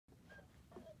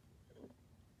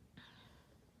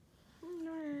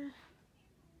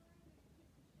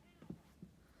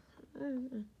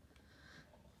Woo,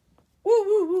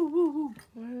 woo, woo, woo,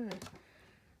 woo.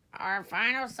 Our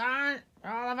final song,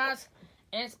 all of us,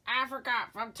 is Africa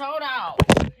from Toto.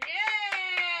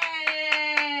 Yay!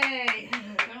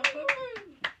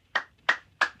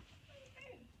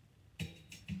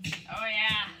 Oh,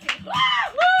 yeah. Woo,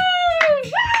 woo,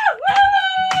 woo, woo,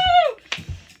 woo!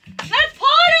 Let's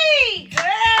party!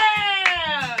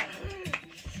 Yeah!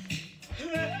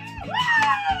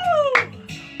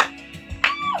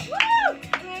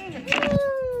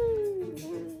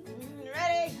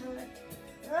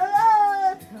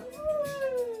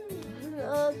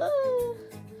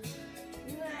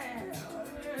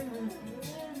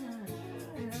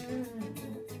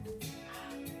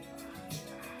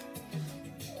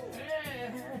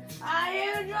 I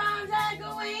hear drums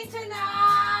echoing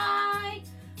tonight,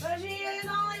 but she is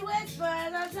only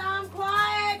whispers of some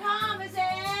quiet conversation.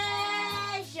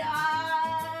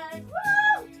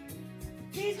 Woo!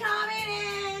 She's coming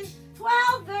in,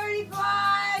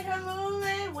 12:35, her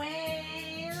moonlit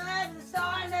wings, let the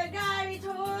stars that guide me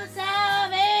towards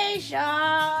salvation.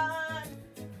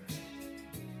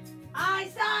 I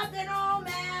stopped an old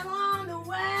man along the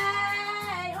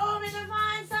way, hoping to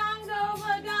find some gold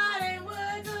forgotten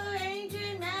words of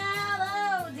ancient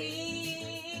melodies.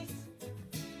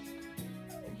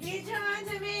 He turned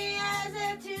to me as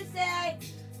if to say,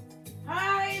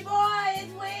 hurry boy,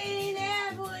 it's waiting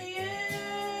there for you.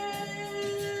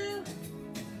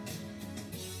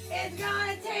 It's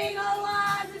gonna take a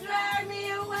lot to drag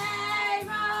me away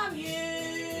from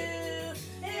you.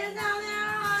 There's nothing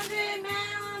 100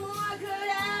 men more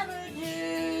could ever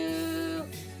do.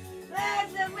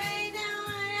 Let's the rain down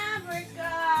in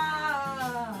Africa.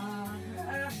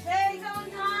 Take some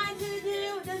time to do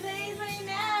the things we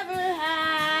never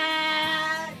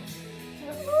had.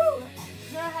 Woo!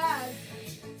 Never had.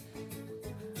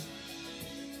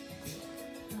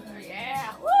 Yeah.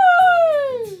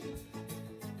 Woo!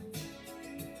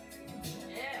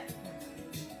 Yeah.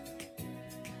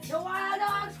 The wild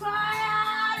dogs cry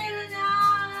out in the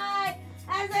night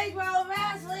as they grow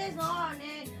restless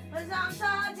morning for some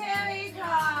solitary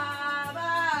company.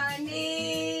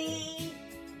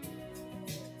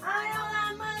 I know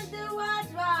I must do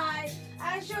what's right,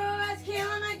 as sure as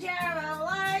Kilimanjaro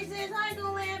rises like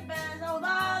Olympus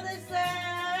over the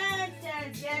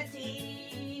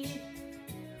Serengeti.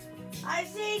 I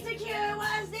seek to cure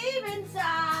what's deep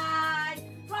inside,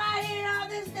 fighting off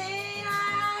this thing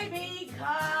I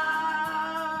become.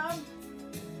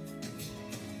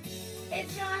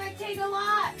 It's gonna take a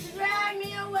lot to drag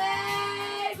me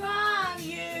away from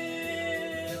you.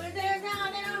 There's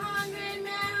nothing 100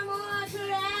 men or more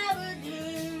could ever do.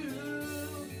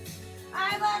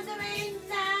 I love the rain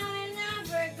down in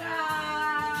Africa.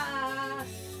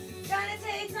 Gonna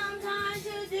take some time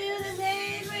to do the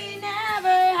things we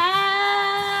never had.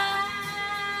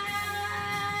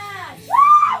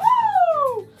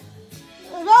 Woo!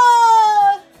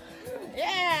 Woo!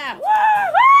 Yeah! Woo!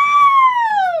 Woo!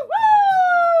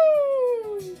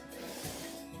 Woo!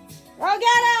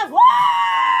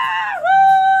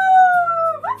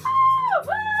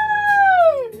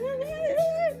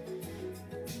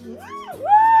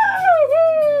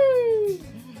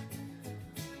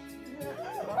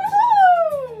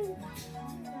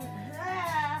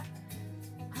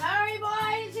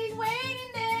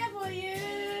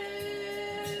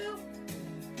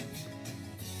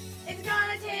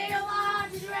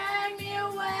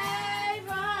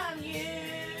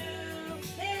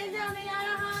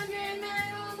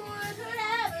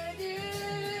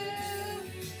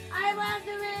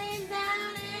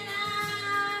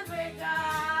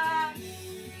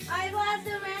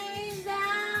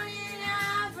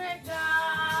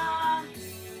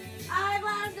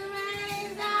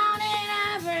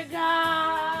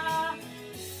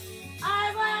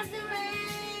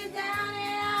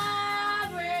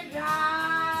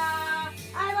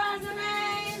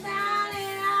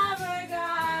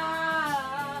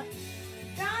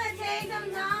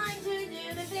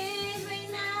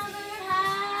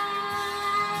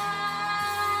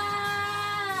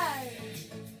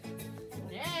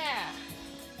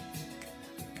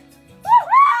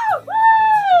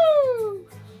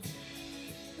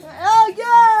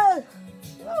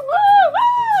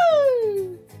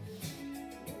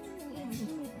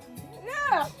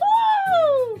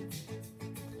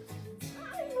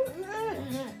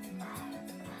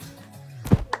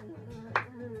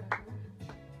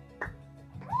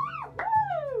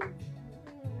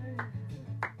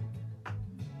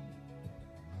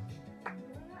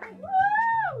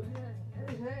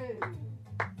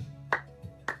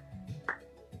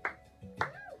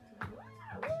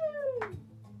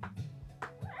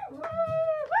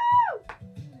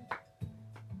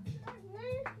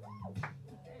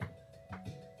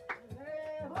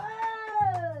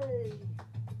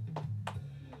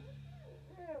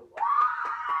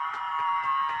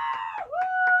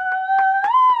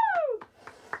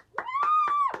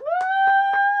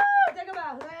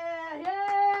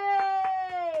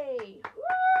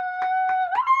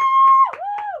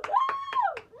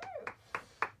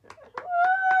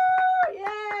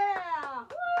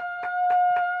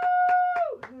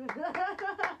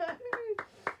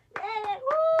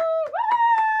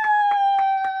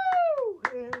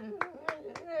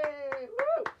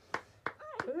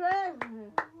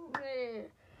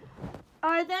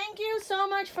 Thank you so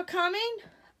much for coming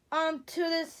to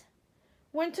this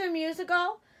winter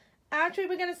musical. Actually,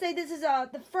 we're gonna say this is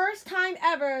the first time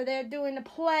ever they're doing a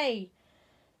play.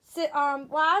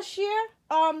 Last year,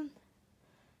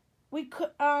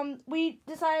 we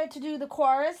decided to do the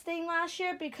chorus thing last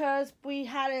year because we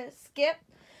had to skip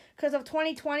because of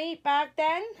 2020 back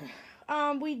then.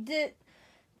 We did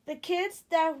the kids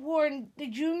that were the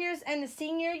juniors and the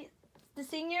seniors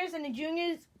and the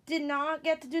juniors did not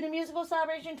get to do the musical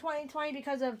celebration 2020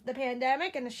 because of the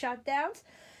pandemic and the shutdowns.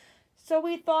 So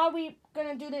we thought we were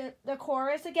going to do the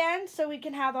chorus again so we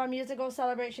can have our musical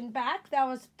celebration back. That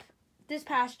was this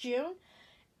past June.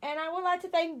 And I would like to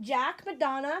thank Jack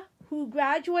Madonna, who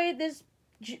graduated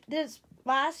this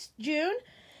last June,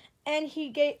 and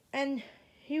he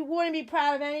wouldn't be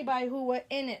proud of anybody who were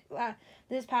in it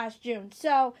this past June.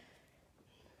 So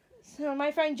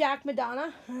my friend Jack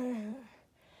Madonna,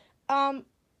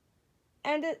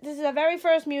 and this is the very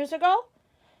first musical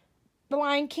The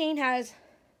Lion King has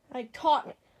taught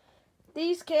me.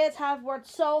 These kids have worked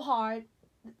so hard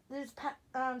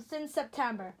since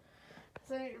September.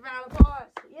 So round of applause.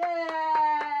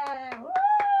 Yeah! Woo!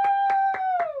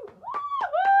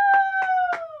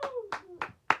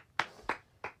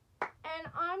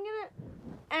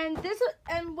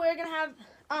 And we're gonna have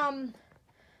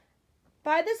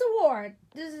by this award.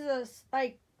 This is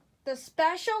the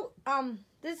special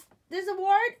this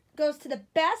award goes to the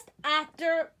best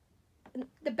actor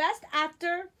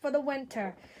for the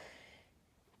winter.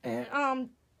 And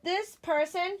this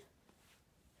person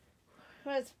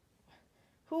who is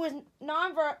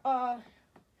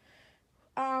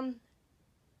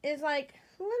is a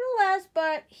little less,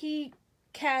 but he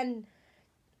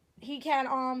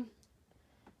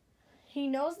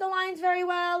knows the lines very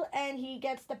well and he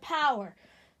gets the power.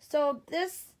 So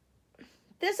this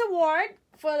award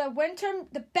for the winter,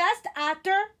 the best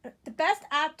actor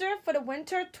for the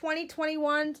winter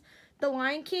 2021 The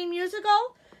Lion King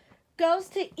musical goes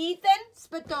to Ethan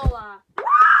Spadola.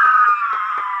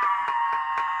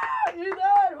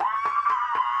 Ethan!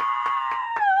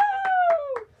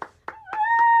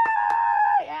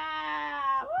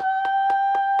 Yeah!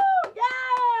 Woo!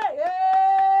 Yeah!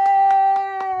 Yay!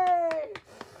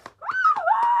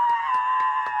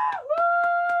 Woo!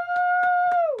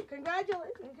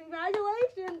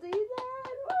 Congratulations,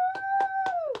 Ethan! Woo!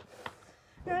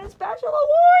 You're a special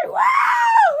award!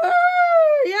 Woo!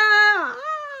 Yeah!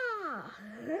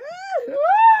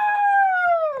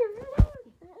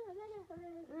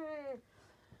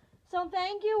 So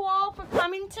thank you all for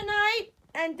coming tonight,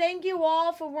 and thank you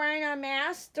all for wearing our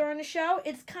masks during the show.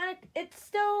 It's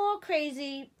still a little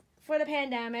crazy for the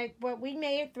pandemic, but we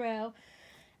made it through,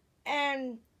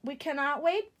 and we cannot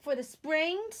wait for the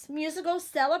spring's musical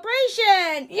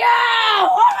celebration. Yeah!